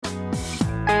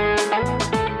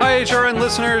HRN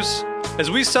listeners.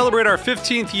 As we celebrate our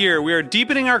 15th year, we are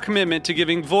deepening our commitment to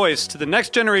giving voice to the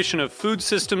next generation of food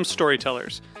systems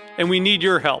storytellers, and we need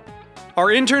your help. Our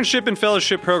internship and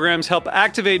fellowship programs help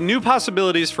activate new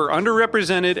possibilities for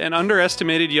underrepresented and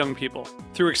underestimated young people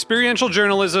through experiential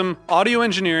journalism, audio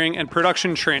engineering, and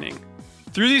production training.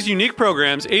 Through these unique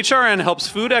programs, HRN helps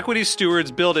food equity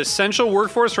stewards build essential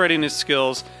workforce readiness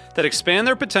skills that expand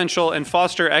their potential and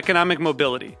foster economic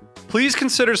mobility. Please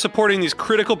consider supporting these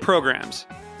critical programs.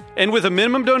 And with a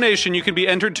minimum donation, you can be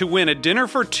entered to win a dinner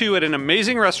for two at an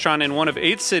amazing restaurant in one of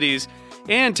 8 cities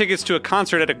and tickets to a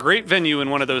concert at a great venue in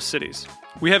one of those cities.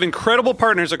 We have incredible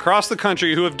partners across the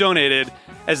country who have donated,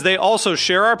 as they also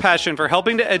share our passion for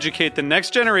helping to educate the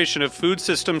next generation of food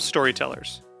systems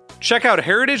storytellers. Check out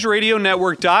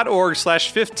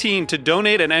heritageradionetwork.org/15 to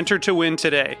donate and enter to win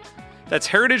today. That's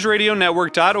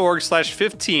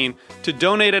heritageradionetwork.org/15 to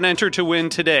donate and enter to win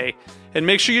today. And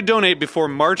make sure you donate before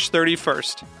March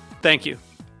 31st. Thank you.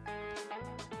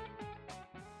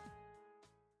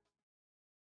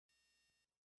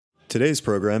 Today's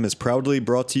program is proudly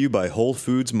brought to you by Whole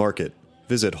Foods Market.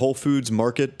 Visit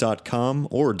WholeFoodsMarket.com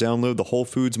or download the Whole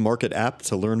Foods Market app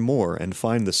to learn more and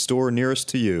find the store nearest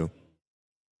to you.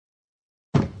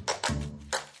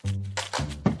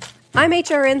 I'm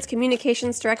HRN's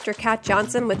Communications Director Kat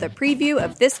Johnson with a preview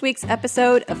of this week's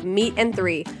episode of Meat and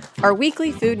Three, our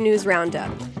weekly food news roundup.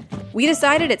 We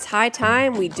decided it's high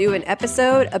time we do an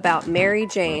episode about Mary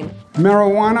Jane.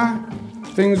 Marijuana,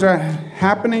 things are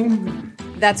happening.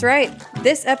 That's right.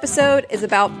 This episode is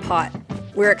about pot.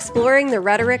 We're exploring the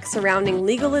rhetoric surrounding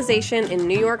legalization in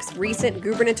New York's recent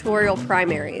gubernatorial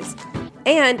primaries.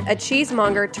 And a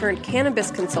cheesemonger turned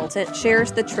cannabis consultant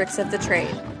shares the tricks of the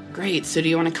trade. Great. So do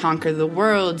you want to conquer the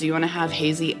world? Do you want to have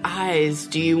hazy eyes?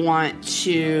 Do you want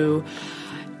to,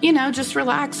 just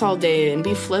relax all day and be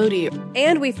floaty?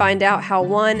 And we find out how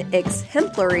one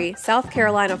exemplary South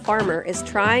Carolina farmer is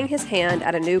trying his hand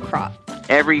at a new crop.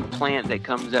 Every plant that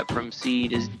comes up from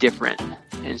seed is different.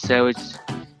 And so it's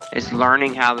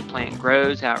learning how the plant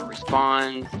grows, how it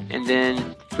responds, and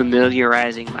then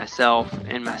familiarizing myself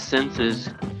and my senses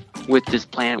with this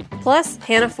plant. Plus,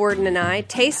 Hannah Forden and I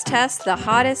taste test the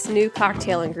hottest new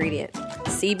cocktail ingredient,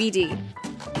 CBD.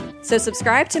 So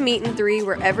subscribe to Meat and Three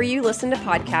wherever you listen to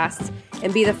podcasts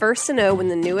and be the first to know when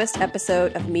the newest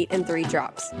episode of Meat and Three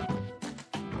drops.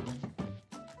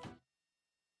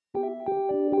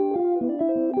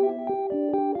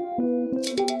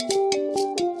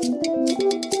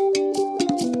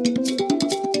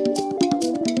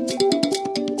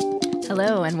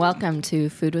 Hello and welcome to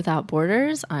Food Without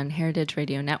Borders on Heritage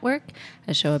Radio Network,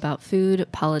 a show about food,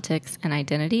 politics, and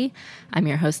identity. I'm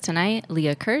your host tonight,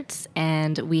 Leah Kurtz,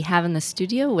 and we have in the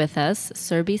studio with us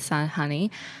Surbhi Sahni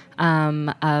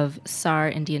of Sar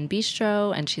Indian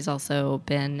Bistro, and she's also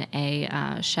been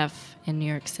a chef in New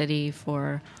York City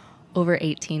for over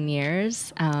 18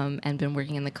 years and been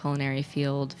working in the culinary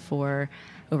field for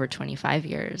over 25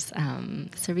 years.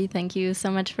 Surbhi, thank you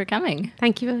so much for coming.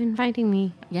 Thank you for inviting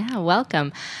me. Yeah,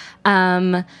 welcome.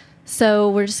 So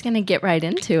we're just going to get right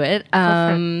into it.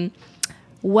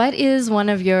 What is one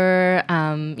of your,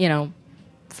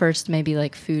 first maybe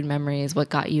like food memories? What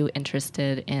got you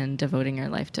interested in devoting your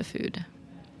life to food?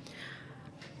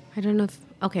 I don't know if...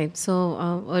 Okay, so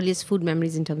earliest food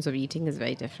memories in terms of eating is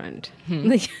very different.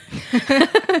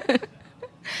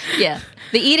 Yeah,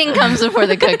 the eating comes before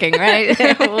the cooking, right?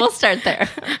 We'll start there.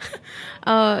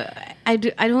 I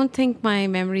don't think my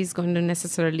memory is going to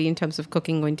necessarily, in terms of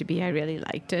cooking, going to be I really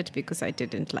liked it because I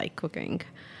didn't like cooking.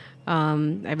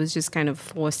 I was just kind of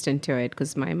forced into it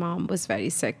because my mom was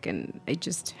very sick and I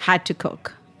just had to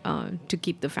cook to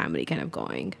keep the family kind of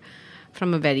going.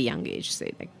 From a very young age,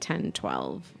 say like 10,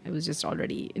 12, I was just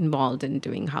already involved in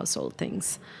doing household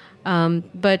things.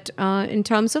 But in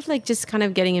terms of like just kind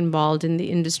of getting involved in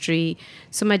the industry,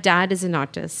 so my dad is an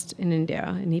artist in India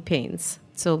and he paints.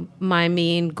 So my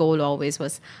main goal always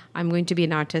was, I'm going to be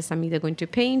an artist. I'm either going to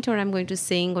paint or I'm going to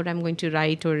sing or I'm going to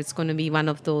write, or it's going to be one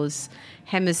of those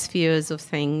hemispheres of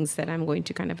things that I'm going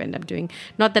to kind of end up doing.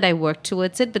 Not that I worked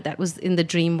towards it, but that was in the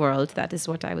dream world. That is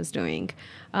what I was doing.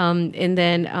 And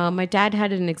then my dad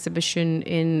had an exhibition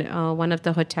in one of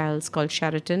the hotels called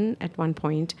Sheraton at one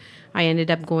point. I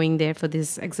ended up going there for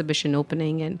this exhibition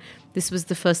opening. And this was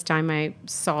the first time I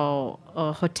saw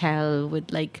a hotel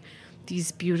with like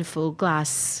these beautiful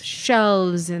glass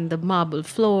shelves and the marble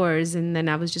floors. And then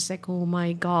I was just like, oh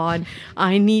my God,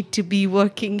 I need to be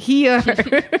working here.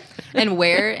 And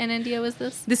where in India was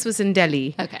this? This was in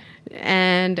Delhi. Okay.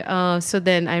 And so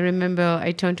then I remember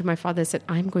I turned to my father and said,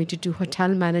 I'm going to do hotel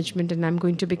management and I'm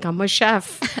going to become a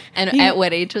chef. And at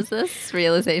what age was this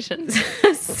realization?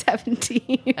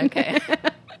 17. Okay.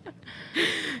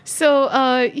 So,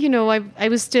 I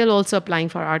was still also applying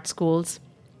for art schools.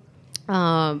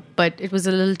 But it was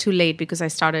a little too late because I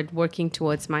started working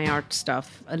towards my art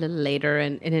stuff a little later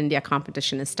in India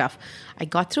competition and stuff. I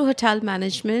got through hotel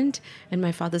management and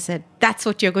my father said, that's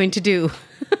what you're going to do.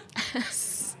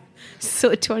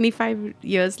 So 25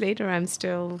 years later, I'm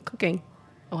still cooking.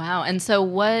 Wow. And so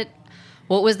what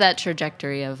was that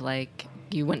trajectory of like,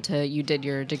 you did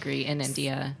your degree in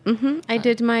India? Mm-hmm. I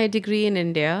did my degree in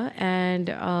India. And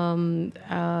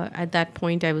at that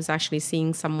point, I was actually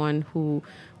seeing someone who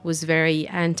was very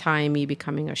anti me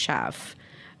becoming a chef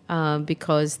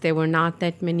because there were not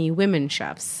that many women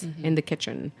chefs in the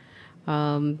kitchen.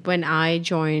 When I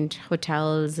joined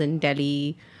hotels in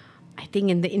Delhi, I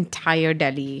think in the entire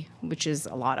Delhi, which is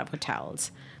a lot of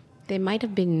hotels, there might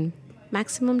have been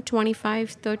maximum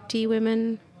 25, 30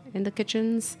 women in the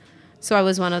kitchens. So I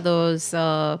was one of those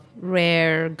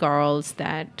rare girls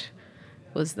that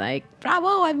was like,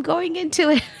 bravo, I'm going into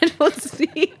it. It was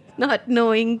me not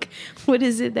knowing what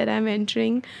is it that I'm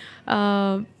entering.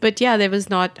 But yeah, there was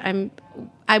not...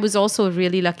 I was also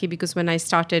really lucky because when I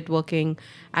started working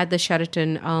at the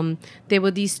Sheraton, there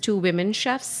were these two women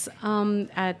chefs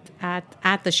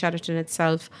at the Sheraton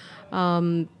itself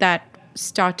that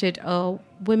started a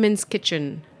women's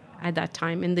kitchen at that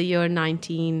time in the year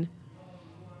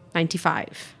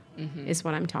 1995 is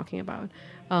what I'm talking about.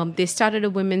 They started a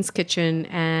women's kitchen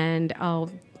and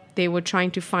they were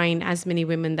trying to find as many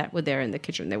women that were there in the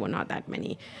kitchen. There were not that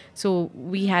many. So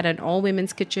we had an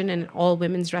all-women's kitchen and an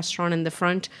all-women's restaurant in the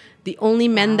front. The only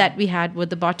men that we had were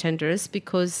the bartenders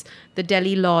because the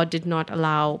Delhi law did not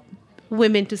allow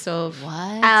women to serve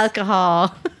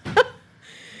alcohol.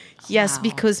 Yes,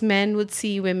 because men would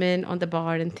see women on the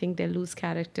bar and think they lose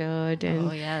character.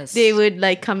 And they would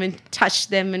like come and touch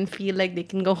them and feel like they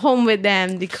can go home with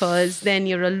them because then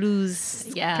you're a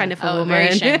loose kind of a woman.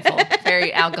 Very shameful.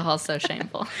 Very alcohol, so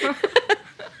shameful.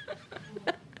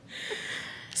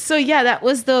 So yeah, that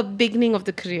was the beginning of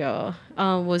the career.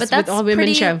 With all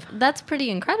women chef. That's pretty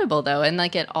incredible though, and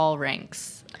like at all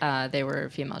ranks. They were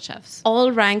female chefs.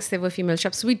 All ranks, they were female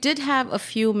chefs. We did have a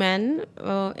few men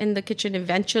in the kitchen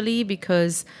eventually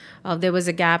because there was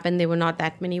a gap and there were not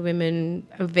that many women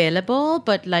available.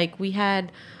 But like we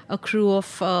had a crew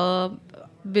of,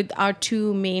 with our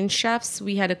two main chefs,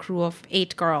 we had a crew of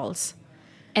 8 girls.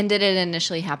 And did it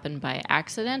initially happen by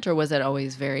accident or was it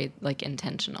always very like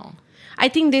intentional? I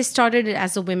think they started it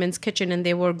as a women's kitchen and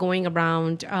they were going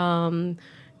around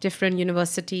different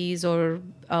universities or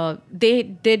they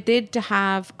did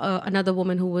have another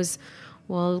woman who was,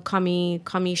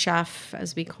 commis chef,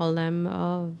 as we call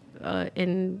them,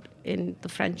 in the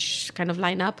French kind of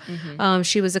lineup.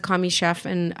 She was a commis chef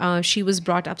and she was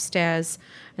brought upstairs.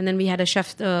 And then we had a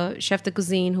chef de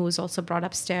cuisine who was also brought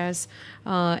upstairs.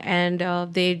 And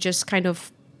they just kind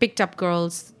of picked up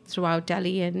girls throughout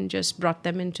Delhi and just brought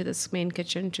them into this main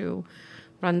kitchen to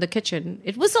run the kitchen.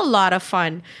 It was a lot of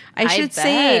fun. I should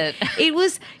say it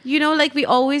was, like we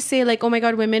always say like, oh my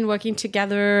God, women working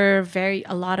together,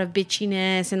 a lot of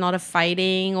bitchiness and a lot of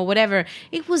fighting or whatever.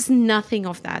 It was nothing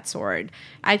of that sort.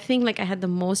 I think like I had the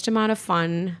most amount of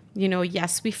fun.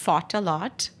 Yes, we fought a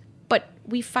lot, but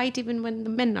we fight even when the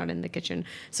men are in the kitchen.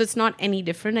 So it's not any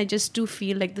different. I just do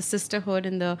feel like the sisterhood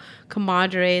and the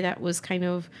camaraderie that was kind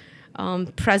of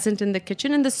present in the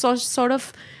kitchen and the sort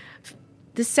of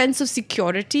the sense of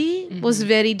security was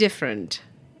very different.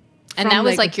 And that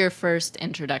was like your first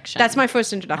introduction. That's my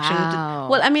first introduction. Wow.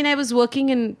 Well, I mean,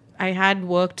 I had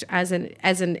worked as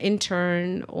an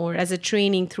intern or as a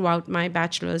training throughout my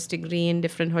bachelor's degree in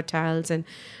different hotels. And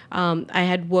I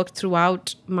had worked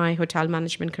throughout my hotel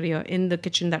management career in the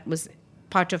kitchen that was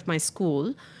part of my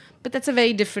school. But that's a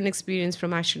very different experience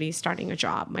from actually starting a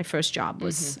job. My first job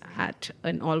was at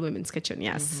an all-women's kitchen,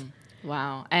 yes.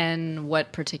 Wow. And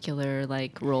what particular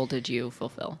role did you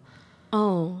fulfill?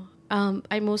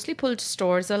 I mostly pulled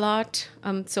stores a lot.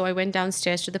 So I went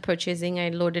downstairs to the purchasing. I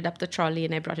loaded up the trolley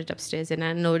and I brought it upstairs and I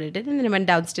unloaded it. And then I went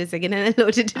downstairs again and I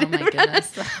loaded it. Oh my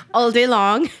goodness. All day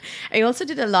long. I also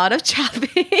did a lot of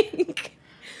chopping.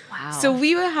 Wow. So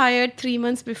we were hired 3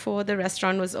 months before the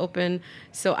restaurant was open.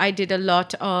 So I did a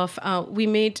lot of,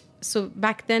 so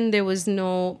back then there was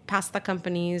no pasta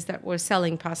companies that were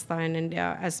selling pasta in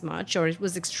India as much, or it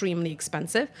was extremely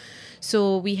expensive.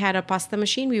 So we had a pasta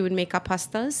machine. We would make our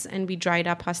pastas and we dried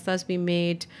our pastas. We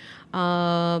made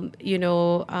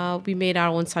We made our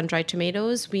own sun-dried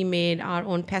tomatoes. We made our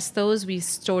own pestos. We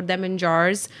stored them in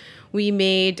jars. We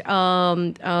made,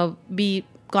 we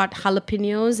got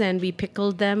jalapenos and we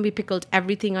pickled them. We pickled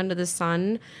everything under the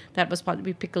sun. That was part.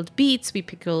 We pickled beets. We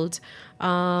pickled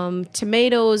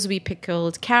tomatoes. We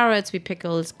pickled carrots. We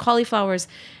pickled cauliflowers.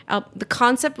 The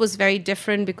concept was very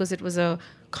different because it was a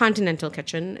continental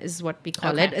kitchen, is what we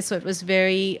call it. So it was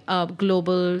very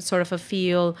global sort of a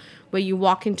feel where you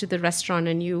walk into the restaurant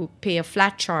and you pay a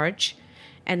flat charge,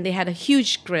 and they had a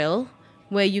huge grill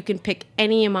where you can pick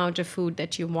any amount of food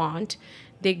that you want.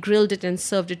 They grilled it and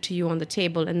served it to you on the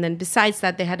table. And then besides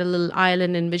that, they had a little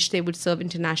island in which they would serve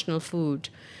international food.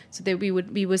 So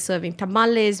we were serving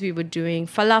tamales, we were doing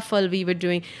falafel, we were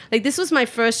doing... this was my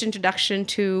first introduction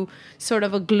to sort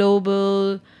of a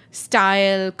global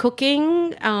style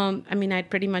cooking. I'd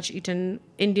pretty much eaten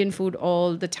Indian food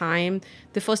all the time.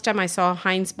 The first time I saw a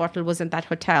Heinz bottle was in that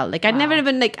hotel. I'd never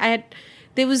even,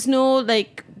 there was no,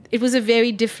 it was a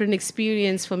very different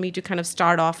experience for me to kind of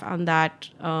start off on that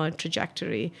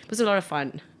trajectory. It was a lot of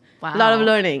fun. Wow. A lot of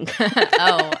learning.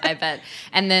 Oh, I bet.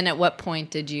 And then at what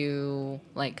point did you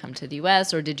come to the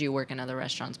U.S. or did you work in other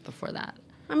restaurants before that?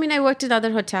 I worked at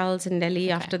other hotels in Delhi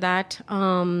after that.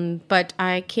 But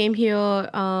I came here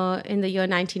in the year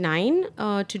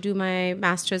 1999 to do my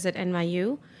master's at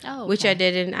NYU, which I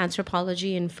did in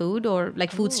anthropology and food, or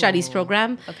food studies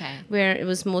program. Okay. Where it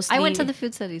was mostly... I went to the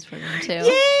food studies program too. Yay!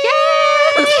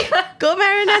 Go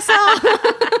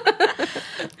Marinessa!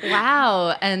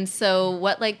 Wow. And so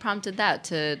what prompted that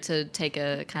to take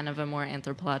a kind of a more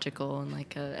anthropological and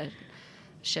a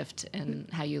shift in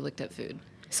how you looked at food?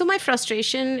 So my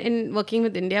frustration in working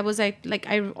with India was I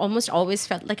almost always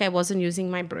felt like I wasn't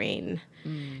using my brain.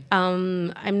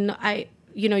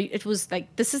 It was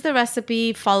this is the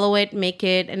recipe, follow it, make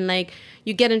it, and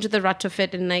you get into the rut of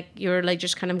it, and you're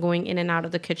just kind of going in and out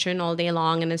of the kitchen all day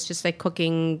long, and it's just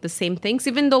cooking the same things.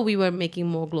 Even though we were making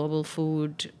more global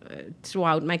food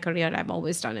throughout my career, I've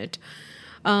always done it.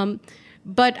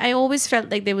 But I always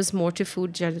felt like there was more to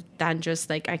food than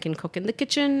just I can cook in the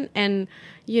kitchen. And,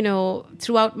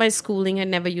 throughout my schooling, I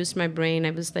never used my brain.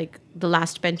 I was the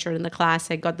last bencher in the class.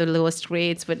 I got the lowest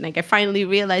grades, but I finally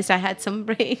realized I had some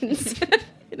brains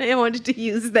and I wanted to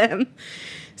use them.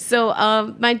 So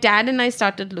my dad and I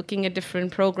started looking at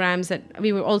different programs that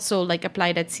we were also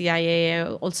applied at CIA. I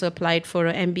also applied for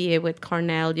an MBA with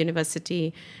Cornell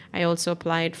University. I also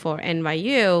applied for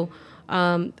NYU.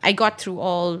 I got through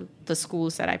all the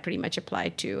schools that I pretty much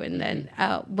applied to. And then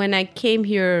when I came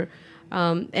here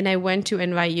and I went to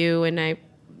NYU and I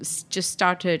just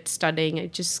started studying,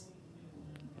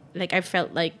 I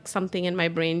felt like something in my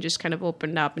brain just kind of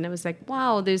opened up. And I was like,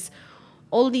 wow, there's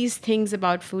all these things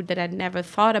about food that I'd never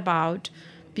thought about,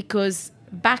 because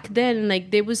back then,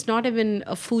 there was not even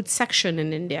a food section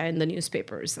in India in the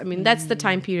newspapers. That's the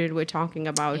time period we're talking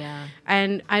about. Yeah.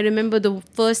 And I remember the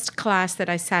first class that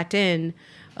I sat in,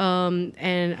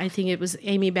 and I think it was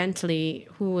Amy Bentley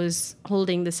who was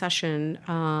holding the session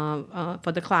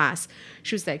for the class.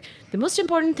 She was like, the most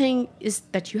important thing is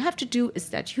that you have to do is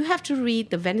that you have to read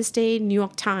the Wednesday New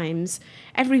York Times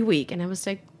every week. And I was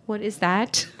like, what is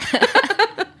that?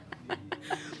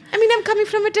 I'm coming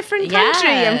from a different country.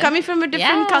 I'm coming from a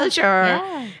different culture.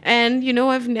 Yeah. And,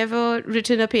 I've never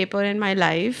written a paper in my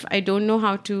life. I don't know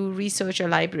how to research a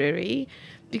library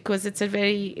because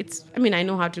I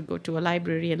know how to go to a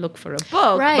library and look for a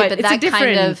book. Right, but it's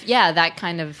that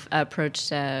kind of approach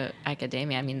to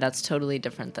academia, that's totally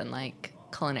different than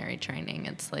culinary training.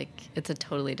 It's a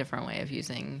totally different way of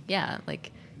using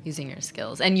your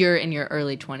skills. And you're in your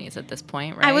early 20s at this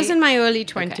point, right? I was in my early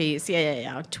 20s. Okay.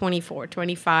 Yeah. 24,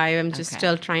 25. I'm just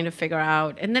still trying to figure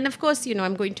out. And then, of course,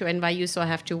 I'm going to NYU, so I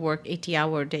have to work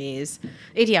 80-hour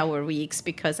weeks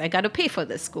because I got to pay for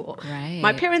this school. Right.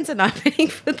 My parents are not paying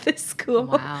for this school.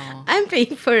 Wow. I'm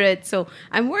paying for it. So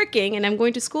I'm working and I'm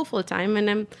going to school full time. And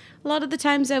a lot of the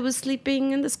times I was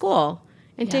sleeping in the school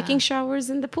and taking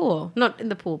showers in the pool. Not in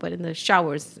the pool, but in the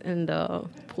showers in the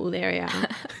pool area.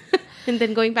 And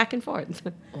then going back and forth.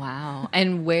 Wow.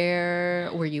 And where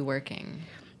were you working?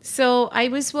 So I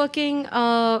was working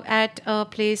at a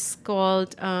place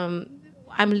called, I'm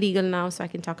legal now, so I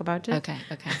can talk about it. Okay.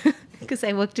 Because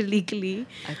I worked illegally.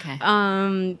 Okay.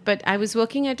 But I was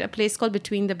working at a place called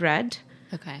Between the Bread.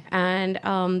 Okay. And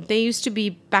they used to be,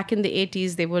 back in the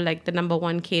 80s, they were the number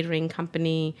one catering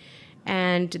company.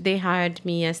 And they hired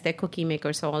me as their cookie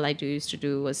maker. So all I used to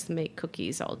do was make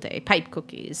cookies all day, pipe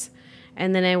cookies.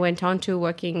 And then I went on to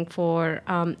working for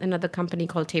another company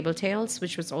called Table Tales,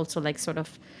 which was also sort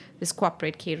of this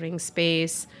corporate catering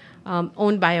space.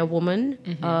 owned by a woman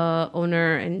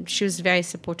owner, and she was very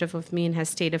supportive of me and has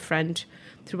stayed a friend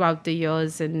throughout the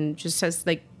years, and just has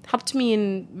like helped me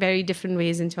in very different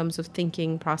ways in terms of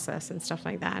thinking process and stuff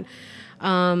like that.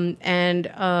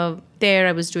 There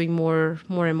I was doing more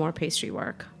and more pastry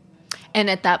work. And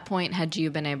at that point, had you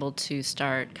been able to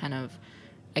start kind of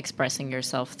expressing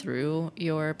yourself through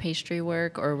your pastry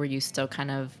work, or were you still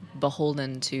kind of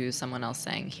beholden to someone else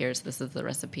saying, this is the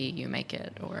recipe, you make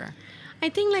it? Or I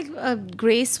think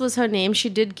Grace was her name. She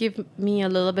did give me a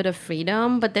little bit of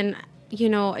freedom, but then,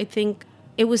 I think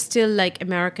it was still like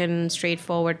American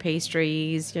straightforward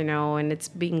pastries, and it's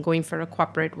been going for a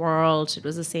corporate world. It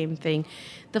was the same thing.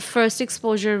 The first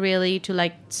exposure really to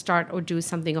like start or do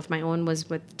something of my own was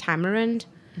with Tamarind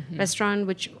restaurant,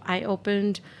 which I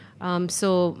opened.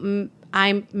 So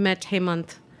I met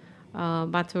Hemant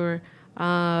Bathur,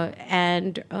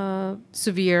 and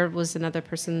Suvir was another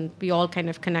person. We all kind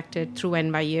of connected through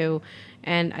NYU.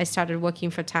 And I started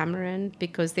working for Tamarind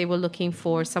because they were looking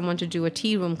for someone to do a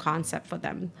tea room concept for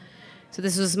them. So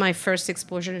this was my first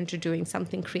exposure into doing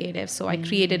something creative. So I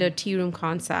created a tea room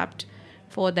concept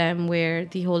for them where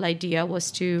the whole idea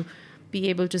was to be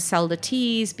able to sell the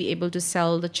teas, be able to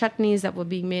sell the chutneys that were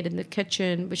being made in the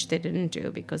kitchen, which they didn't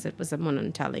do because it was a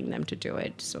woman telling them to do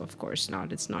it. So of course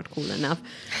not, it's not cool enough.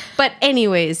 But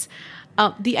anyways,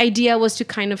 the idea was to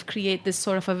kind of create this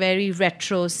sort of a very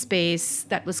retro space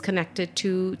that was connected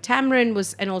to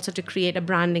Tamarind, and also to create a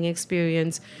branding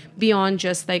experience beyond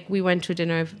just like we went to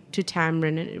dinner to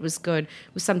Tamarind and it was good.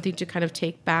 It was something to kind of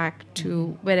take back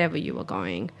to wherever you were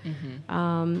going.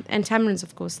 And Tamarind's,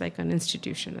 of course, like an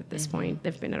institution at this point.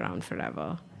 They've been around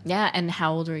forever. Yeah, and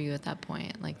how old were you at that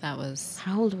point?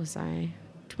 How old was I?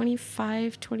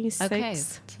 25, 26. Okay,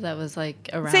 so that was like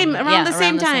around the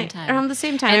same time. Around the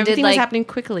same time. And everything was happening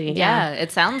quickly. Yeah,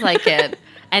 it sounds like it.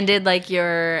 And did like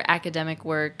your academic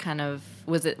work kind of,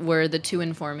 were the two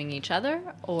informing each other,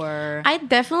 or? I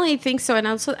definitely think so. And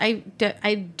also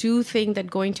I do think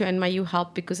that going to NYU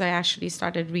helped because I actually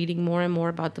started reading more and more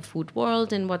about the food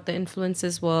world and what the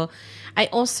influences were. I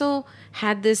also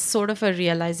had this sort of a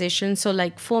realization. So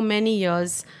like for many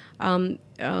years,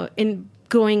 in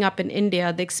growing up in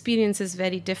India, the experience is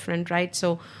very different, right?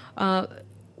 So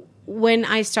when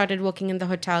I started working in the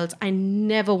hotels, I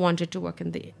never wanted to work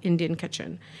in the Indian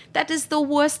kitchen. That is the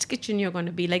worst kitchen you're going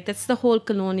to be. Like, that's the whole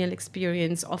colonial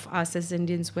experience of us as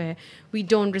Indians, where we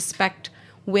don't respect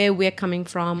where we're coming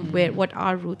from, what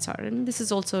our roots are. And this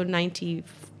is also 90s,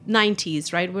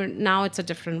 right? Now it's a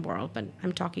different world, but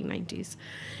I'm talking 90s.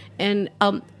 And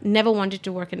never wanted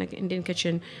to work in an Indian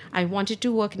kitchen. I wanted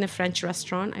to work in a French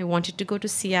restaurant. I wanted to go to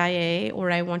CIA, or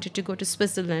I wanted to go to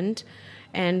Switzerland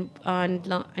and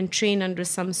train under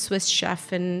some Swiss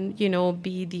chef and,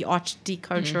 be the haute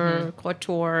culture,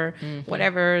 couture,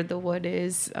 whatever the word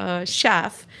is,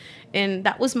 chef. And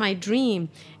that was my dream.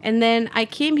 And then I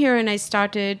came here and I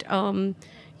started,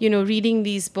 reading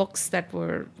these books that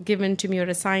were given to me or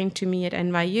assigned to me at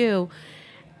NYU.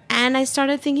 And I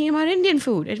started thinking about Indian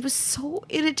food. It was so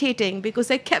irritating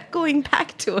because I kept going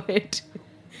back to it.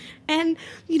 And,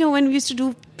 when we used to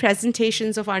do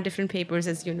presentations of our different papers,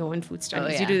 as you know, in food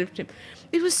studies,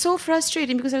 it was so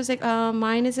frustrating because I was like,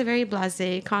 mine is a very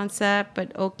blasé concept,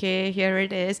 but okay, here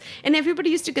it is. And everybody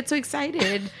used to get so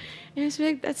excited. And I was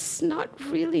like, that's not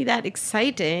really that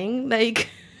exciting. Like,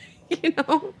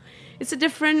 it's a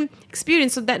different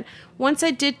experience. So that once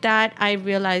I did that, I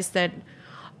realized that,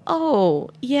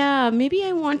 maybe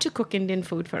I want to cook Indian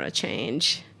food for a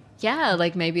change. Yeah,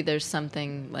 like maybe there's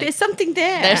something like... There's something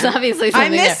there. There's obviously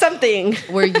something I missed something.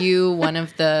 Were you one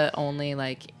of the only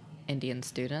like Indian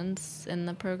students in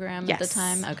the program at the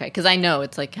time? Okay, because I know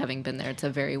it's like, having been there, it's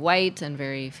a very white and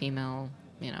very female,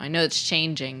 I know it's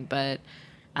changing, but...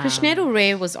 Krishnendu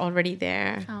Ray was already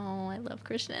there. Oh, I love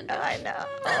Krishnendu. I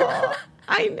know.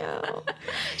 I know.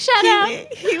 Shout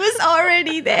out. He was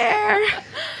already there.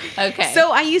 Okay.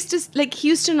 So I used to, he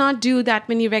used to not do that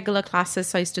many regular classes,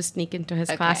 so I used to sneak into his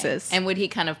classes. And would he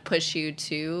kind of push you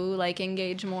to, like,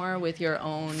 engage more with your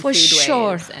own food ways?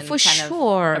 And For kind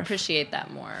sure. of appreciate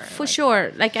that more? For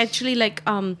sure. Like, actually,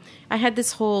 I had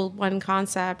this whole one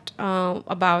concept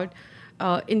about...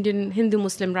 Indian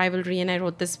Hindu-Muslim rivalry, and I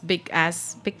wrote this big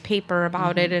paper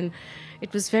about it, and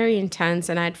it was very intense,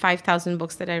 and I had 5,000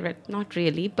 books that I read. Not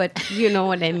really, but you know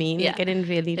what I mean. Yeah. Like, I didn't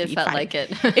really read. It felt like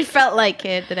it. It felt like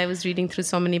it, that I was reading through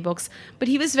so many books. But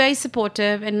he was very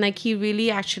supportive, and he really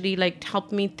actually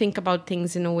helped me think about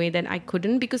things in a way that I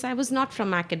couldn't, because I was not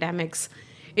from academics.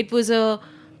 It was a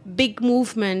big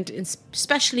movement,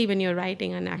 especially when you're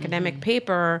writing an academic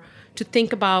paper, to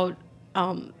think about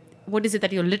what is it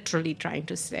that you're literally trying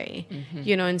to say,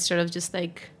 instead of just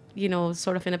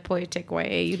sort of in a poetic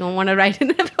way. You don't want to write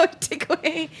in a poetic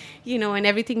way, and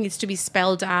everything needs to be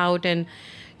spelled out. And,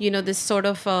 this sort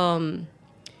of,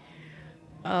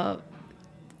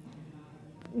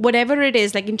 whatever it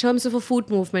is, like in terms of a food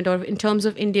movement or in terms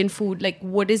of Indian food, like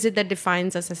what is it that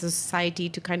defines us as a society,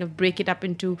 to kind of break it up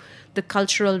into the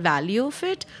cultural value of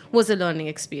it was a learning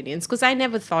experience. Because I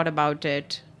never thought about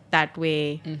it that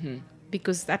way.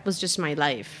 Because that was just my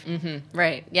life.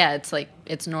 Right. Yeah, it's like,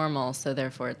 it's normal, so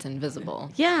therefore it's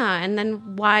invisible. Yeah, and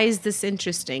then why is this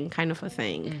interesting, kind of a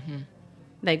thing?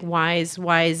 Like, why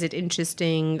is it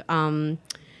interesting?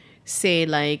 Say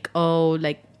like,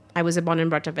 I was a born and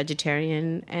brought up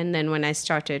vegetarian, and then when I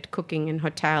started cooking in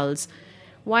hotels,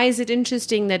 why is it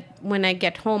interesting that when I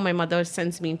get home, my mother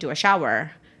sends me into a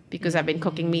shower because I've been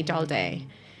cooking meat all day?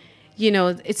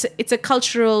 It's a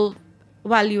cultural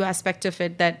value aspect of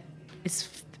it that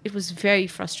it was very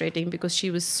frustrating, because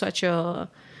she was such a,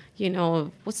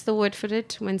 what's the word for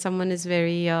it? When someone is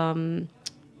very,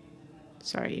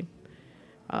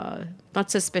 not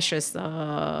suspicious.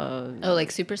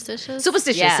 Like superstitious?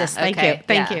 Superstitious, yeah, yes.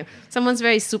 Thank you. Someone's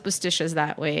very superstitious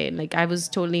that way. Like, I was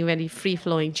totally very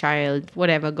free-flowing child,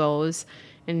 whatever goes.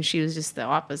 And she was just the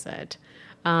opposite.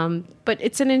 But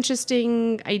it's an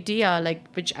interesting idea,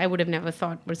 like, which I would have never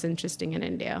thought was interesting in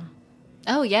India.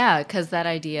 Oh, yeah, because that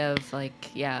idea of, like,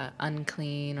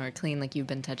 unclean or clean, like you've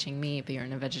been touching meat, but you're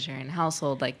in a vegetarian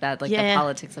household, like that, like the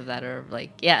politics of that are,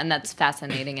 like, and that's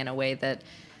fascinating in a way that,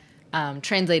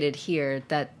 translated here,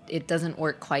 that it doesn't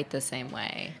work quite the same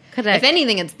way. Correct. If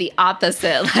anything, it's the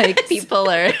opposite. Like, people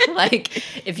are, like,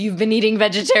 if you've been eating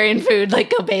vegetarian food, like,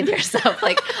 go bathe yourself.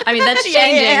 Like, I mean, that's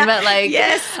changing, but, like,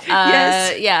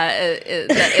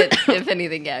 if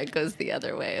anything, it goes the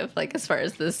other way of, like, as far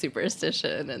as the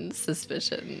superstition and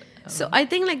suspicion. So I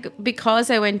think, like, because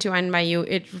I went to NYU,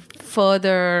 it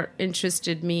further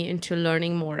interested me into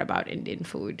learning more about Indian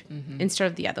food instead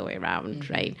of the other way around,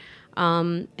 right?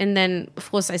 And then, of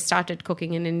course, I started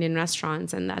cooking in Indian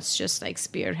restaurants, and that's just like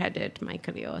spearheaded my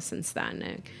career since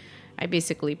then. I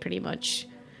basically pretty much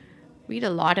read a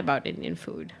lot about Indian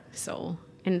food,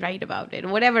 and write about it.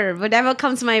 Whatever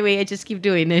comes my way, I just keep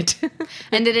doing it.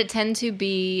 And did it tend to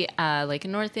be like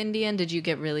North Indian? Did you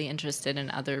get really interested in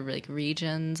other like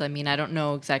regions? I mean, I don't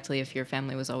know exactly if your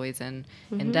family was always in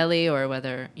Delhi, or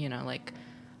whether, like,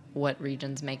 what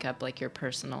regions make up like your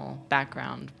personal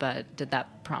background, but did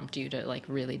that prompt you to like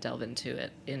really delve into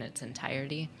it in its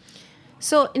entirety?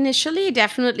 So initially,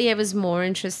 definitely I was more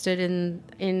interested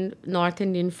in North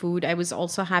Indian food. I was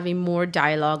also having more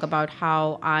dialogue about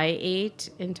how I ate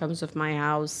in terms of my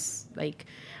house, like,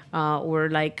 I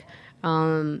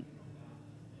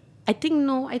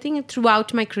think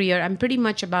throughout my career, I'm pretty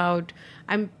much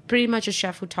a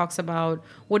chef who talks about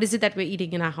what is it that we're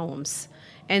eating in our homes.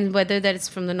 And whether that it's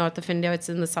from the north of India, it's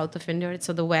in the south of India, it's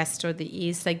or the west or the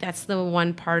east, like that's the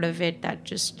one part of it that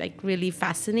just like really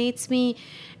fascinates me.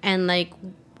 And like,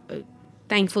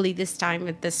 thankfully this time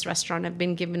at this restaurant, I've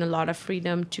been given a lot of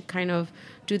freedom to kind of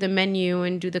do the menu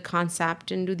and do the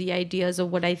concept and do the ideas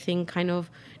of what I think kind of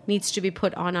needs to be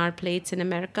put on our plates in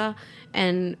America.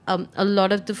 And a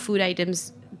lot of the food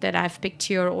items that I've picked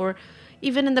here, or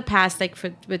even in the past, like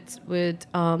with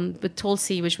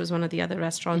Tulsi, which was one of the other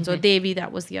restaurants, or Devi,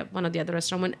 that was one of the other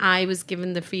restaurants. When I was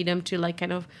given the freedom to like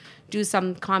kind of do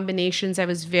some combinations, I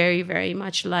was very, very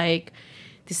much like,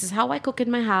 this is how I cook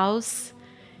in my house.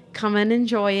 Come and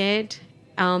enjoy it.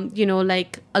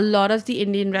 Like a lot of the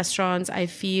Indian restaurants, I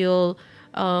feel,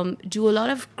 do a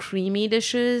lot of creamy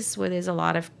dishes where there's a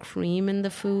lot of cream in the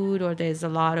food, or there's a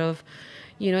lot of,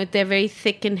 they're very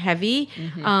thick and heavy.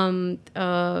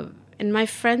 And my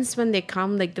friends, when they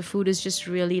come, like the food is just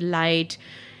really light.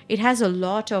 It has a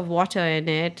lot of water in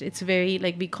it. It's very,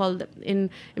 like we call, in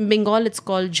Bengal, it's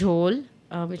called jhol,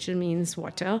 which means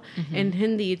water. In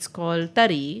Hindi, it's called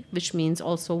tari, which means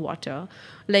also water.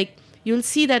 Like, you'll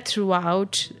see that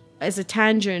throughout as a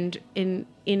tangent in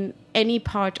any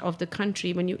part of the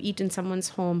country. When you eat in someone's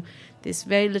home, there's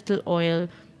very little oil.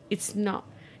 It's not,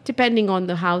 depending on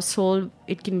the household,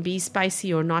 it can be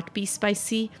spicy or not be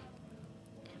spicy.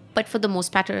 But for the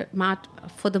most part,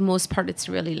 it's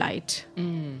really light.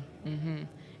 And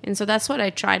so that's what I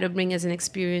try to bring as an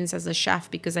experience as a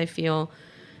chef, because I feel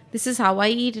this is how I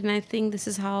eat, and I think this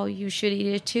is how you should eat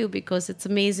it too, because it's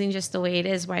amazing just the way it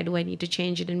is. Why do I need to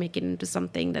change it and make it into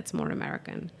something that's more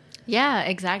American? Yeah,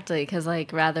 exactly. Because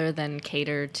like, rather than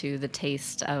cater to the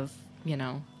taste of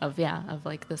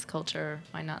like this culture,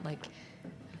 why not like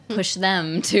push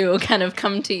them to kind of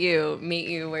come to you, meet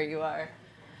you where you are?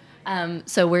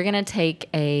 So we're going to take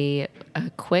a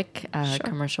quick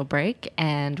commercial break,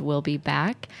 and we'll be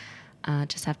back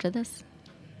just after this.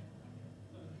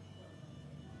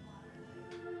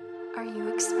 Are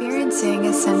you experiencing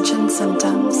ascension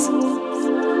symptoms?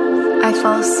 I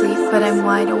fall asleep, but I'm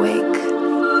wide awake.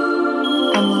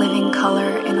 I'm living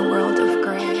color in a world of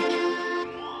gray.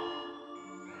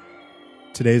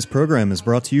 Today's program is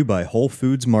brought to you by Whole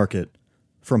Foods Market.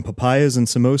 From papayas and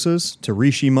samosas to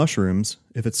reishi mushrooms,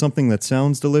 if it's something that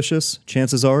sounds delicious,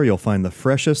 chances are you'll find the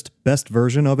freshest, best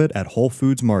version of it at Whole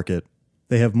Foods Market.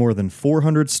 They have more than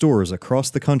 400 stores across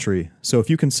the country, so if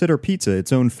you consider pizza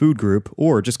its own food group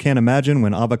or just can't imagine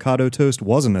when avocado toast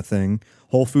wasn't a thing,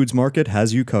 Whole Foods Market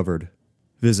has you covered.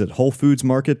 Visit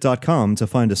WholeFoodsMarket.com to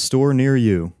find a store near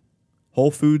you.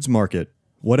 Whole Foods Market.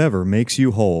 Whatever makes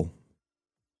you whole.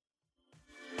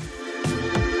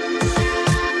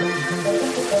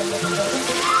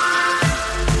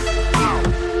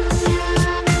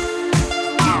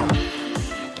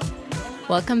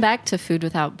 Welcome back to Food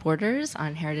Without Borders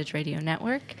on Heritage Radio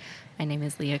Network. My name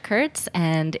is Leah Kurtz,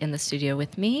 and in the studio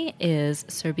with me is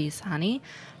Surbhi Sahni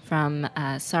from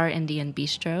Sar Indian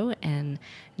Bistro in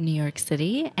New York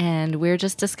City. And we're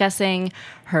just discussing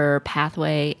her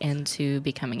pathway into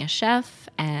becoming a chef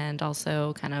and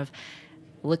also kind of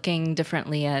looking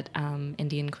differently at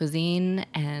Indian cuisine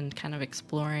and kind of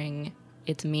exploring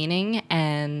its meaning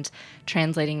and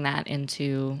translating that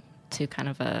into kind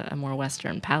of a more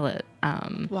Western palate.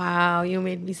 Wow, you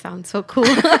made me sound so cool.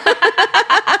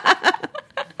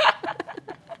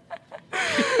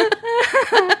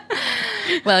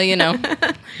 Well, you know,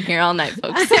 here all night,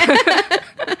 folks.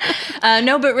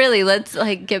 No, but really, let's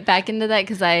get back into that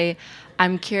because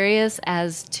I'm curious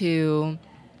as to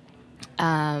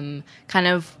kind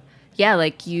of,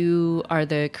 you are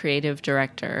the creative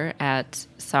director at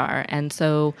SAR, and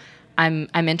so I'm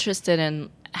interested in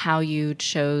how you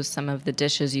chose some of the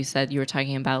dishes. You said you were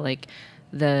talking about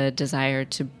the desire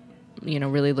to,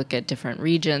 really look at different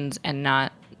regions and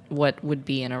not what would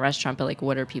be in a restaurant, but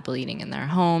what are people eating in their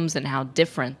homes and how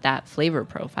different that flavor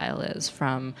profile is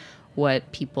from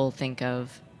what people think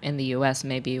of in the U.S.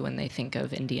 maybe when they think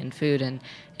of Indian food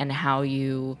and how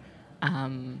you,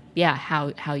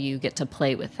 how you get to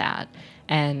play with that.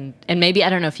 And maybe, I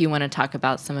don't know if you want to talk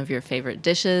about some of your favorite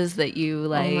dishes that you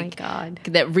like. Oh my God.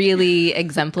 That really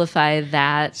exemplify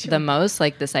that the most,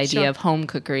 this idea Sure. of home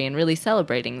cookery and really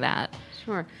celebrating that.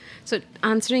 Sure. So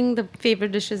answering the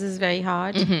favorite dishes is very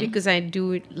hard because I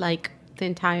do like the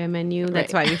entire menu.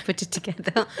 That's why we put it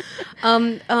together.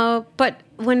 But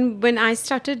when I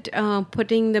started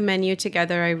putting the menu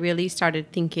together, I really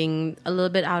started thinking a little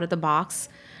bit out of the box.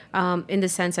 In the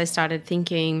sense, I started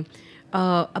thinking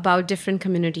about different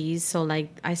communities. So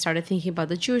I started thinking about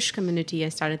the Jewish community. I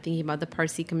started thinking about the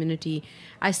Parsi community.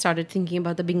 I started thinking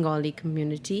about the Bengali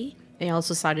community. I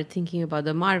also started thinking about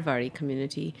the Marwari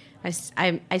community. I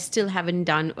still haven't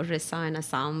done Orissa and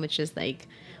Assam, which is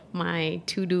my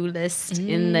to-do list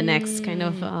in the next kind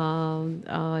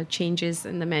of changes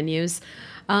in the menus.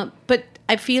 But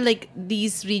I feel like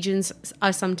these regions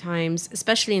are sometimes,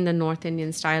 especially in the North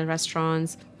Indian style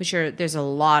restaurants, there's a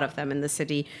lot of them in the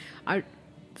city, are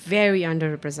very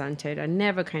underrepresented and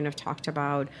never kind of talked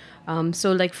about.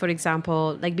 So for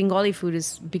example, Bengali food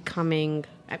is becoming,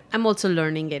 I'm also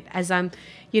learning it as I'm,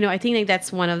 I think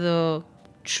that's one of the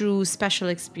true special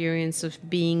experience of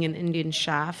being an Indian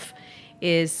chef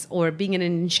or being an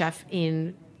Indian chef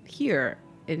here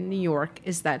in New York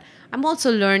is that I'm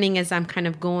also learning as I'm kind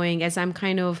of going, as I'm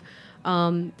kind of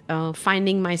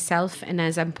finding myself and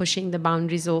as I'm pushing the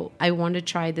boundaries. Oh, I want to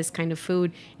try this kind of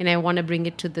food and I want to bring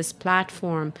it to this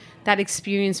platform. That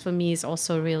experience for me is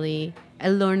also really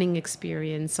a learning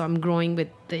experience. So I'm growing with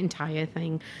the entire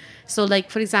thing. So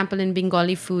for example, in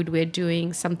Bengali food, we're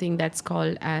doing something that's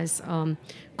called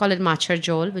it machar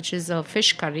jol, which is a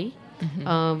fish curry,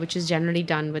 which is generally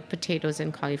done with potatoes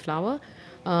and cauliflower.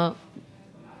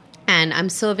 And I'm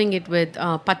serving it with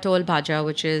patol bhaja,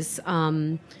 which is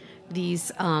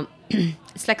these,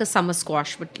 it's like a summer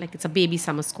squash, but it's a baby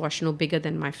summer squash, no bigger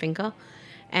than my finger.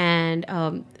 And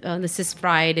this is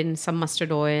fried in some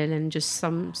mustard oil and just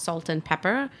some salt and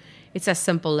pepper. It's as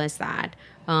simple as that.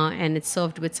 And it's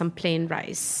served with some plain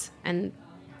rice. And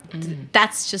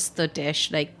that's just the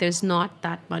dish. There's not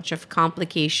that much of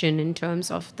complication in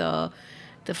terms of the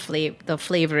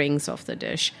flavorings of the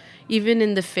dish. Even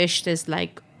in the fish, there's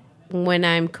when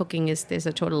I'm cooking, there's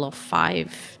a total of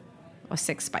 5 or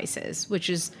 6 spices, which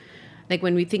is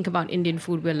when we think about Indian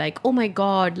food, we're oh my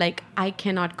God, I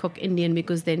cannot cook Indian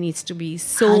because there needs to be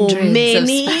so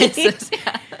many. Of spices.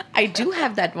 Yeah. I do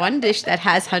have that one dish that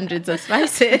has hundreds of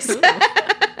spices.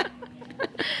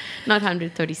 Not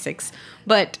 136,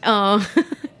 but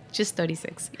just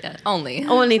 36. Yeah,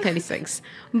 only 36.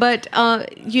 But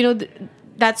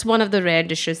that's one of the rare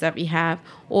dishes that we have.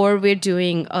 Or we're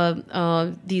doing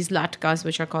these latkas,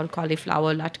 which are called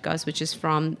cauliflower latkas, which is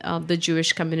from the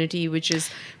Jewish community, which is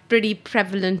pretty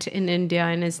prevalent in India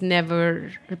and is never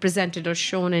represented or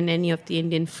shown in any of the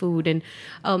Indian food, and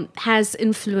has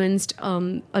influenced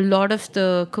a lot of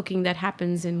the cooking that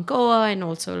happens in Goa and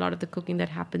also a lot of the cooking that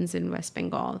happens in West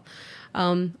Bengal.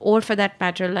 Or for that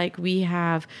matter, like we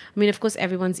have, I mean, of course,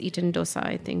 everyone's eaten dosa,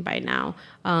 I think, by now.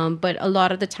 But a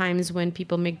lot of the times when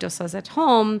people make dosas at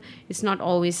home, it's not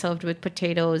always served with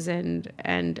potatoes and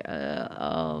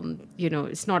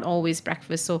it's not always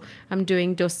breakfast. So I'm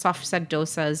doing those soft set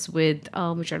dosas with,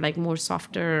 which are like more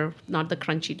softer, not the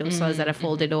crunchy dosas that are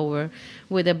folded over,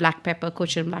 with a black pepper,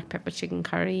 Cochin black pepper chicken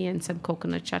curry and some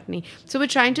coconut chutney. So we're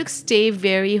trying to stay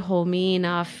very homey in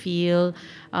our feel.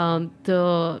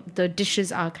 The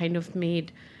dishes are kind of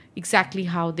made exactly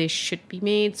how they should be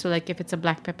made. So like if it's a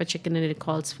black pepper chicken and it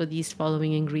calls for these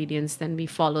following ingredients, then we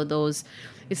follow those.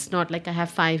 It's not like I have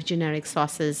 5 generic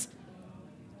sauces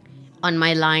on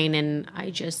my line and I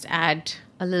just add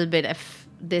a little bit of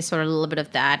this or a little bit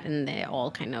of that, and they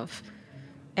all kind of,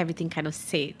 everything kind of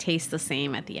tastes the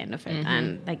same at the end of it.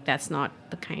 And like that's not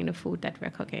the kind of food that we're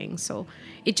cooking. So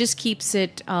it just keeps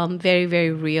it very,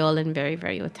 very real and very,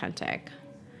 very authentic.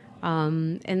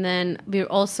 And then we're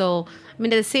also, I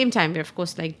mean, at the same time, we're of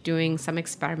course like doing some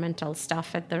experimental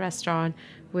stuff at the restaurant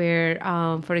where,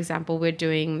 for example, we're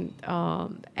doing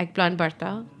eggplant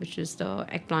bharta, which is the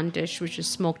eggplant dish, which is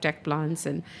smoked eggplants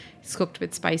and it's cooked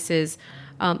with spices.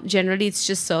 Generally, it's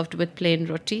just served with plain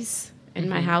rotis in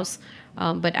my house.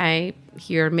 But I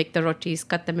here make the rotis,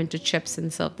 cut them into chips,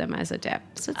 and serve them as a dip.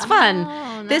 So it's fun.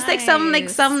 Nice. There's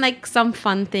some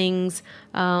fun things.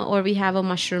 Or we have a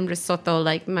mushroom risotto.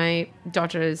 Like my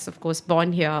daughter is of course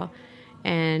born here,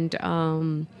 and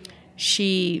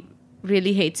she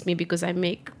really hates me because I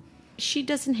make. She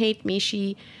doesn't hate me.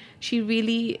 She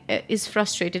really is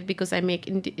frustrated because I make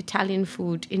Italian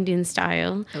food Indian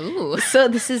style. Ooh. So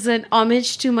this is an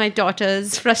homage to my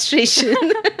daughter's frustration.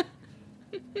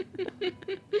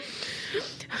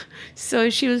 So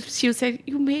she'll say,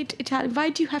 "You made Italian. Why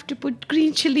do you have to put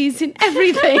green chilies in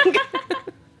everything?"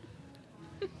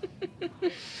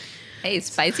 Hey,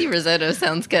 spicy risotto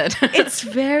sounds good. It's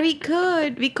very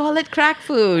good. We call it crack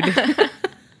food.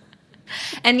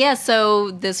 And yeah,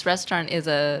 so this restaurant is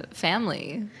a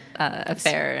family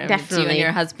affair. Definitely. You and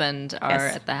your husband are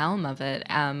Yes. at the helm of it.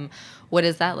 What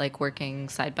is that like working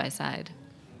side by side?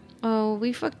 Oh,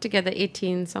 we've worked together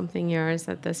 18-something years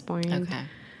at this point. Okay.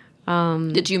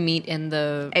 Did you meet in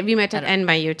the... We met at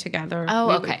NYU together.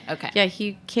 Oh, okay. Yeah,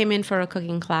 he came in for a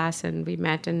cooking class and we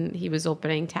met and he was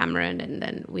opening Tamarind and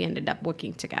then we ended up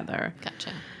working together.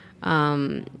 Gotcha.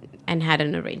 And had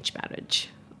an arranged marriage.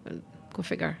 Go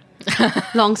figure.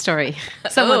 Long story.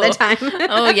 Some other time.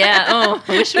 Oh, yeah. Oh,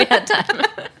 I wish we had time.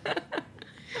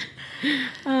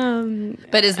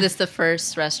 But is this the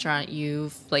first restaurant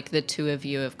you've, like the two of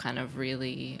you have kind of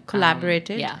really...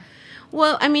 collaborated? Yeah.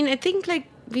 Well, I mean, I think like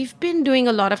we've been doing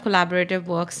a lot of collaborative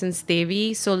work since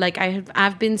Devi. So like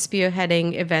I've been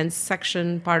spearheading events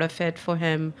section part of it for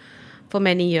him for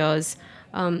many years.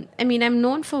 I mean, I'm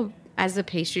known as a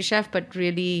pastry chef, but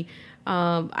really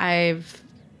I've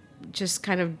just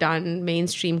kind of done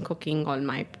mainstream cooking all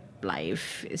my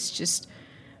life. It's just,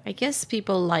 I guess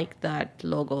people like that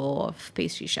logo of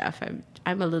pastry chef.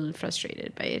 I'm a little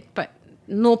frustrated by it, but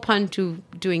no pun to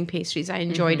doing pastries. I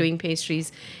enjoy doing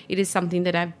pastries. It is something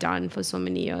that I've done for so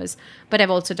many years. But I've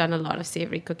also done a lot of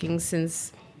savory cooking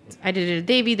since I did it at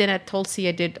Devi. Then at Tulsi,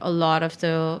 I did a lot of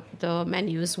the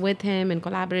menus with him in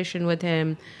collaboration with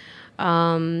him.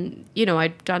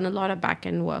 I've done a lot of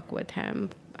back-end work with him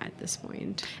at this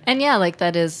point. And yeah, like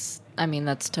that is... I mean,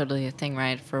 that's totally a thing,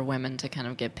 right? For women to kind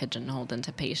of get pigeonholed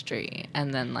into pastry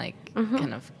and then like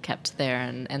kind of kept there.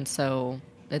 And so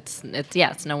it's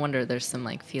no wonder there's some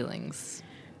like feelings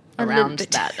around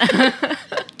that.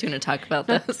 Do you want to talk about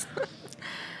this?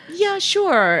 Yeah,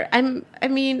 sure.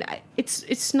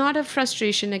 It's not a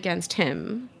frustration against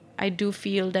him. I do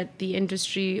feel that the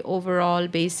industry overall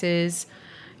basis,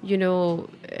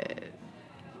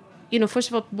 first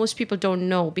of all, most people don't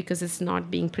know because it's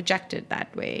not being projected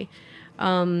that way.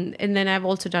 And then I've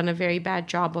also done a very bad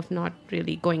job of not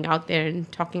really going out there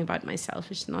and talking about myself.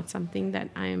 It's not something that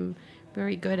I'm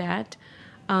very good at.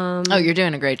 You're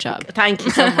doing a great job. Thank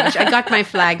you so much. I got my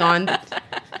flag on.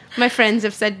 My friends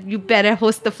have said, you better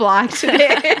host the flag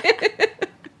today.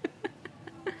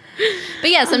 But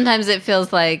yeah, sometimes it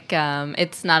feels like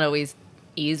it's not always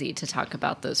easy to talk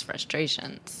about those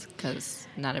frustrations because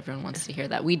not everyone wants to hear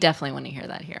that. We definitely want to hear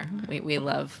that here. We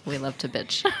love to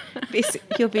bitch.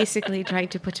 You're basically trying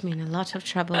to put me in a lot of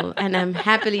trouble, and I'm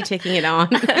happily taking it on.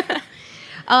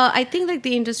 I think like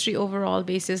the industry overall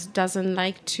basis doesn't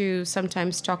like to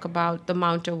sometimes talk about the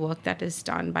amount of work that is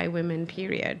done by women,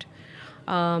 period.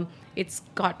 It's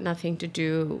got nothing to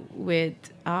do with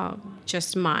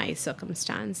just my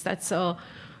circumstance. That's a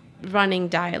running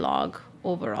dialogue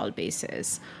overall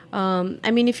basis.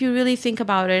 I mean, if you really think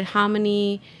about it, how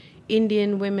many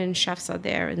Indian women chefs are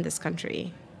there in this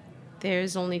country?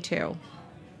 There's only 2.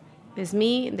 There's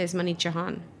me and there's Mani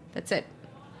Chauhan. That's it.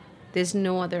 There's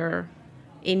no other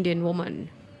Indian woman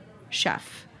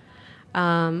chef.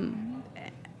 And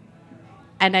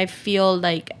I feel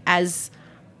like as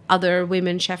other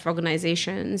women chef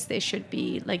organizations, they should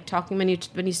be like talking, when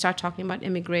you start talking about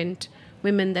immigrant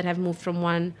women that have moved from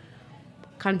one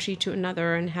country to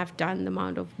another and have done the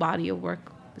amount of body of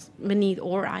work Mani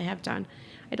or I have done,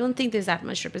 I don't think there's that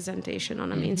much representation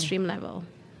on a mainstream level.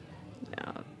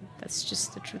 That's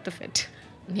just the truth of it.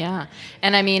 Yeah.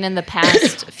 And I mean, in the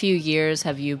past few years,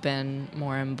 have you been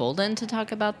more emboldened to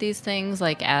talk about these things?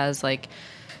 Like, as like,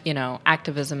 you know,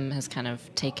 activism has kind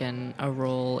of taken a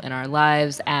role in our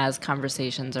lives, as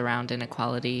conversations around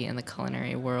inequality in the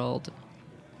culinary world,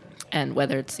 and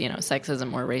whether it's, you know,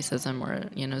 sexism or racism or,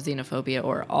 you know, xenophobia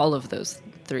or all of those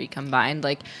 3 combined,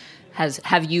 like,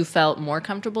 have you felt more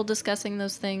comfortable discussing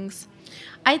those things?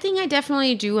 I think I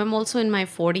definitely do. I'm also in my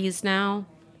 40s now.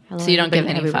 So you don't give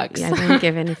any fucks. Yeah, I don't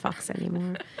give any fucks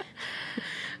anymore.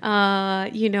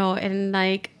 You know, and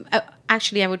like,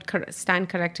 actually, I would stand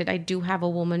corrected. I do have a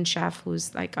woman chef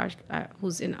who's like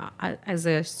who's in as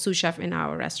a sous chef in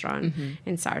our restaurant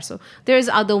in Sarso. There's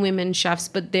other women chefs,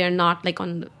 but they're not like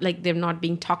they're not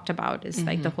being talked about. Is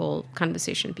like the whole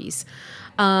conversation piece.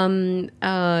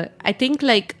 I think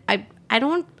like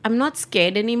I'm not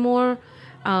scared anymore.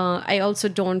 I also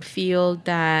don't feel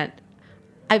that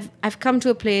I've come to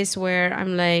a place where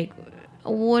I'm like,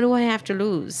 what do I have to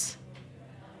lose?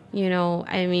 You know,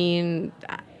 I mean,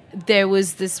 there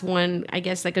was this one, I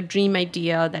guess, like a dream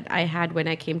idea that I had when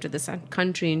I came to this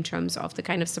country in terms of the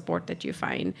kind of support that you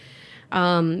find,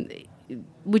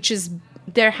 which is,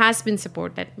 there has been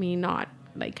support, let me not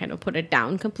like kind of put it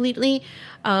down completely.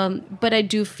 But I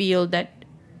do feel that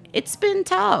it's been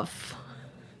tough.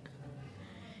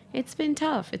 It's been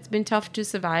tough. It's been tough to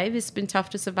survive. It's been tough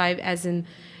to survive as in,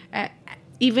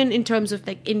 even in terms of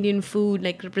like Indian food,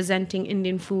 like representing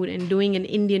Indian food and doing an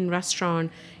Indian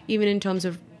restaurant, even in terms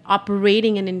of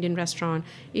operating an Indian restaurant,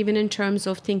 even in terms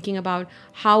of thinking about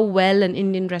how well an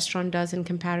Indian restaurant does in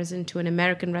comparison to an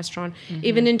American restaurant,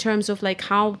 even in terms of like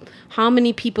how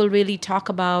many people really talk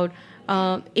about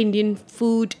Indian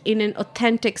food in an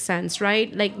authentic sense,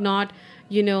 right? Like not,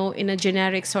 you know, in a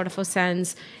generic sort of a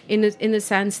sense, in the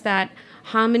sense that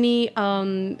how many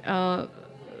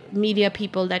media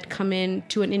people that come in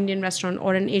to an Indian restaurant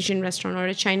or an Asian restaurant or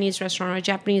a Chinese restaurant or a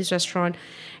Japanese restaurant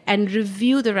and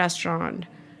review the restaurant,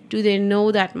 do they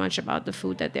know that much about the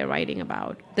food that they're writing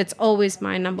about? That's always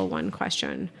my number one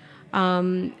question.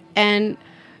 And,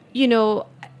 you know,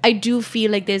 I do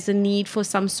feel like there's a need for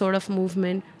some sort of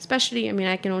movement, especially, I mean,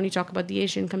 I can only talk about the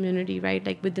Asian community, right?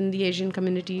 Like within the Asian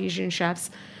community, Asian chefs,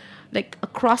 like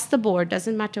across the board,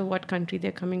 doesn't matter what country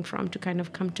they're coming from, to kind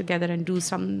of come together and do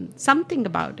something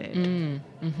about it.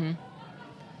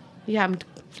 Yeah, I'm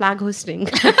flag hosting.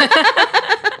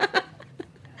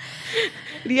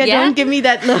 Leah, don't give me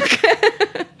that look.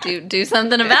 do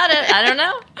something about it. I don't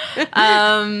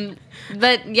know.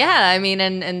 But yeah, I mean,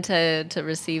 and to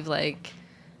receive like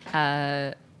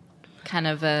kind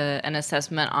of an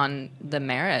assessment on the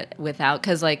merit without,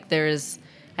 because like there's,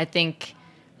 I think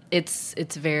it's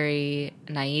very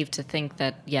naive to think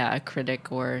that, yeah, a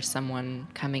critic or someone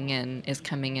coming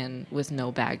in with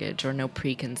no baggage or no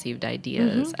preconceived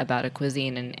ideas about a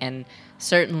cuisine, and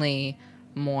certainly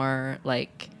more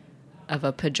like of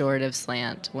a pejorative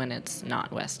slant when it's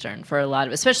not Western for a lot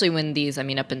of, especially when these, I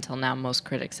mean, up until now, most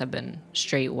critics have been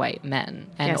straight white men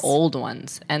and old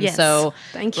ones. And so,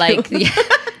 thank you. Like,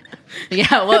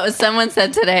 yeah, what was someone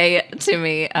said today to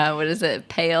me, what is it?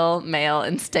 Pale, male,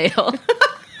 and stale.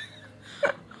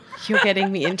 You're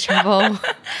getting me in trouble.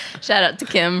 Shout out to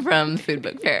Kim from Food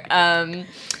Book Fair.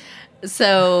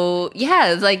 So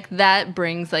yeah, it's like that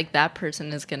brings, like, that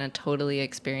person is going to totally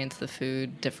experience the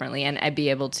food differently, and I'd be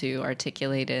able to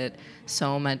articulate it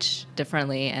so much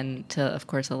differently, and to, of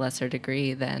course, a lesser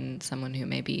degree than someone who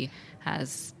maybe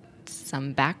has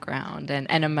some background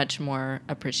and a much more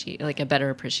a better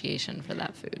appreciation for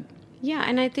that food. Yeah,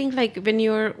 and I think like when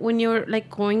you're like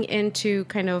going into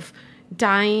kind of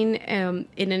dine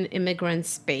in an immigrant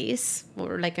space,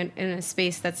 or like in a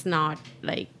space that's not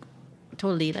like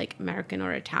totally like American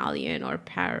or Italian or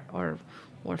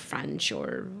French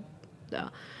or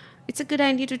it's a good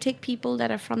idea to take people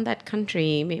that are from that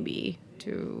country, maybe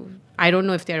to, I don't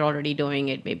know if they're already doing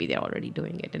it. Maybe they're already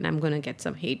doing it, and I'm going to get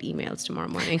some hate emails tomorrow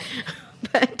morning.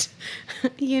 But,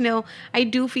 I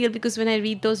do feel, because when I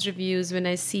read those reviews, when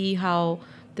I see how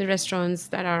the restaurants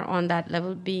that are on that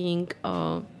level being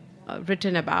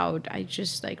written about, I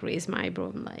just like raise my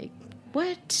eyebrow. I'm like,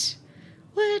 what?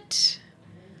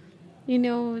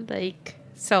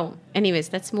 So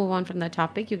anyways, let's move on from that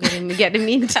topic. You're getting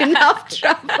me into enough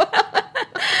trouble.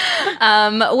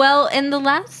 Well, in the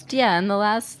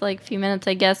last like few minutes,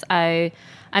 I guess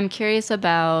I'm curious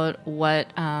about what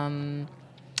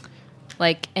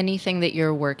like anything that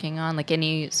you're working on, like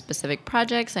any specific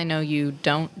projects. I know you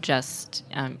don't just,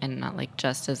 and not like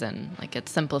just as in like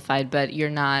it's simplified, but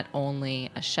you're not only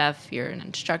a chef, you're an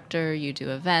instructor, you do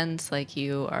events, like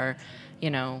you are,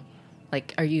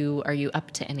 like are you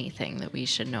up to anything that we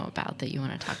should know about that you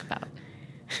want to talk about?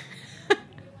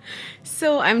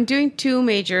 So I'm doing two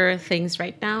major things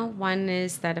right now. One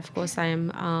is that, of course, I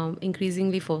am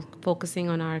increasingly focusing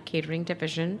on our catering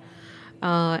division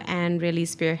and really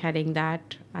spearheading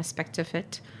that aspect of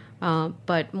it.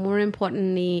 But more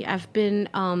importantly, I've been,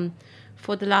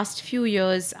 for the last few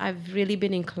years, I've really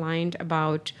been inclined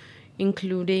about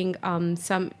including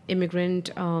some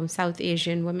immigrant South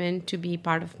Asian women to be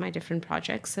part of my different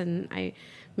projects. And I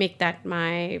make that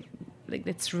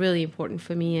that's really important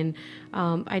for me. And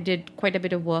I did quite a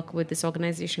bit of work with this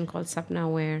organization called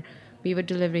Sapna, where we were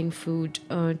delivering food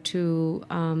to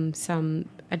some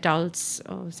adults,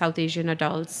 South Asian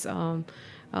adults,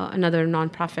 another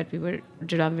nonprofit. We were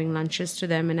delivering lunches to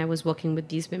them, and I was working with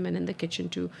these women in the kitchen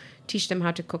to teach them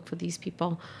how to cook for these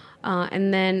people.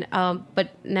 And then, but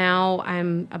now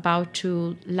I'm about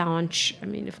to launch,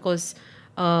 of course,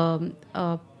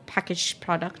 a packaged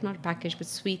product, not packaged, but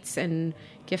sweets and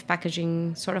gift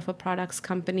packaging sort of a products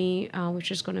company,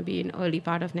 which is going to be in early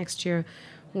part of next year,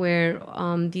 where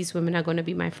these women are going to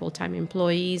be my full-time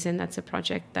employees. And that's a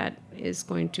project that is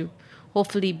going to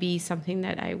hopefully be something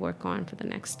that I work on for the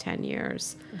next 10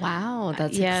 years. Wow,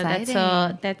 that's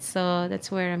exciting.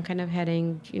 That's where I'm kind of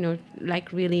heading,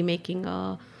 like really making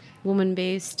a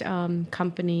woman-based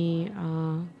company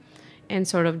and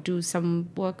sort of do some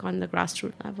work on the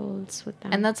grassroots levels with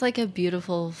them. And that's like a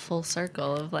beautiful full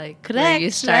circle of like correct, where you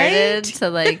started right? to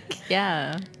like,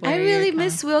 yeah. I really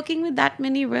miss working with that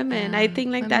many women. Yeah, I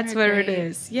think like that's where it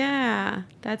is. Yeah,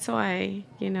 that's why,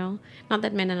 not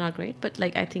that men are not great, but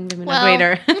like I think women are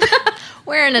greater.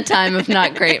 We're in a time of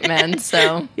not great men,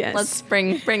 so yes. Let's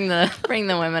bring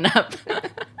the women up.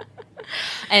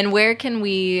 And where can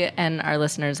we and our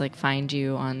listeners like find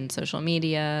you on social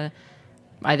media?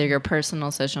 Either your personal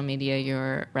social media,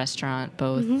 your restaurant,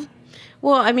 both? Mm-hmm.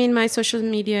 Well, my social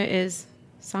media is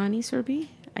Sahni Surbhi,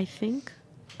 I think,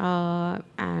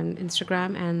 and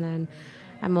Instagram. And then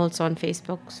I'm also on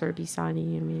Facebook, Surbhi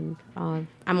Sahni.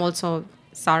 I'm also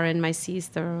Sarah and My C's,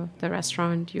 the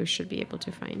restaurant. You should be able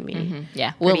to find me. Mm-hmm.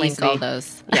 Yeah, we'll link all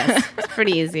those. Yes, it's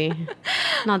pretty easy.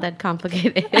 Not that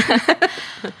complicated.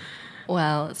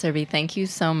 Well, Surbhi, thank you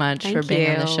so much for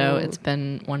being on the show. It's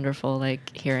been wonderful,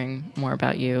 like hearing more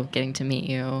about you, getting to meet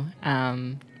you,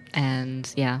 and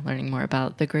learning more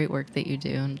about the great work that you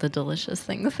do and the delicious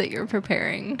things that you're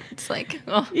preparing. It's like,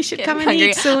 you should come and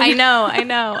eat soon. I know,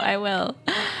 I will.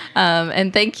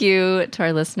 And thank you to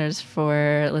our listeners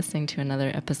for listening to another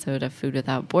episode of Food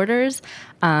Without Borders.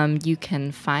 You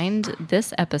can find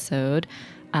this episode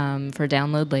for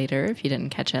download later if you didn't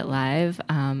catch it live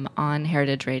on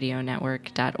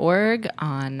heritageradionetwork.org,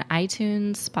 on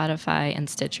iTunes, Spotify, and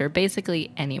Stitcher.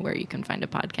 Basically anywhere you can find a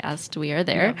podcast, we are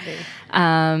there.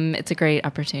 It's a great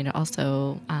opportunity to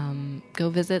also go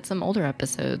visit some older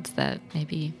episodes that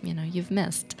maybe you've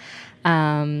missed.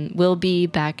 We'll be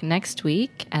back next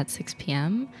week at 6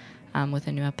 p.m. With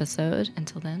a new episode.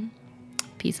 Until then,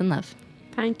 peace and love.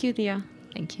 Thank you, Dia.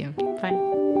 Thank you. Bye.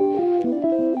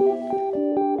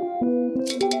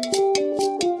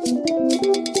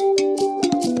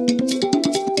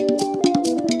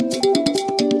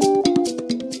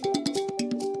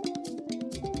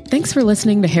 Thanks for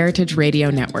listening to Heritage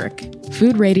Radio Network,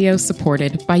 food radio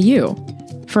supported by you.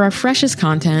 For our freshest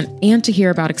content and to hear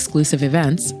about exclusive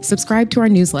events, subscribe to our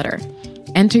newsletter.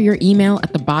 Enter your email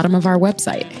at the bottom of our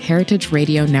website,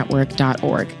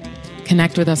 heritageradionetwork.org.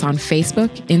 Connect with us on Facebook,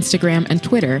 Instagram, and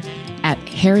Twitter at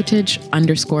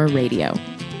heritage_radio.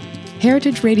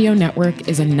 Heritage Radio Network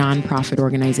is a nonprofit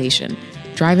organization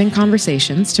driving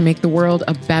conversations to make the world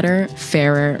a better,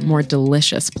 fairer, more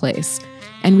delicious place.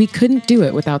 And we couldn't do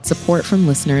it without support from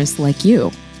listeners like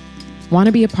you. Want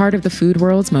to be a part of the food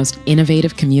world's most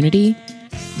innovative community?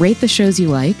 Rate the shows you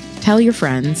like, tell your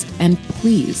friends, and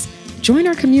please join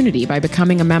our community by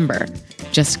becoming a member.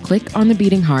 Just click on the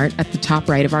beating heart at the top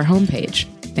right of our homepage.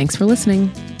 Thanks for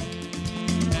listening.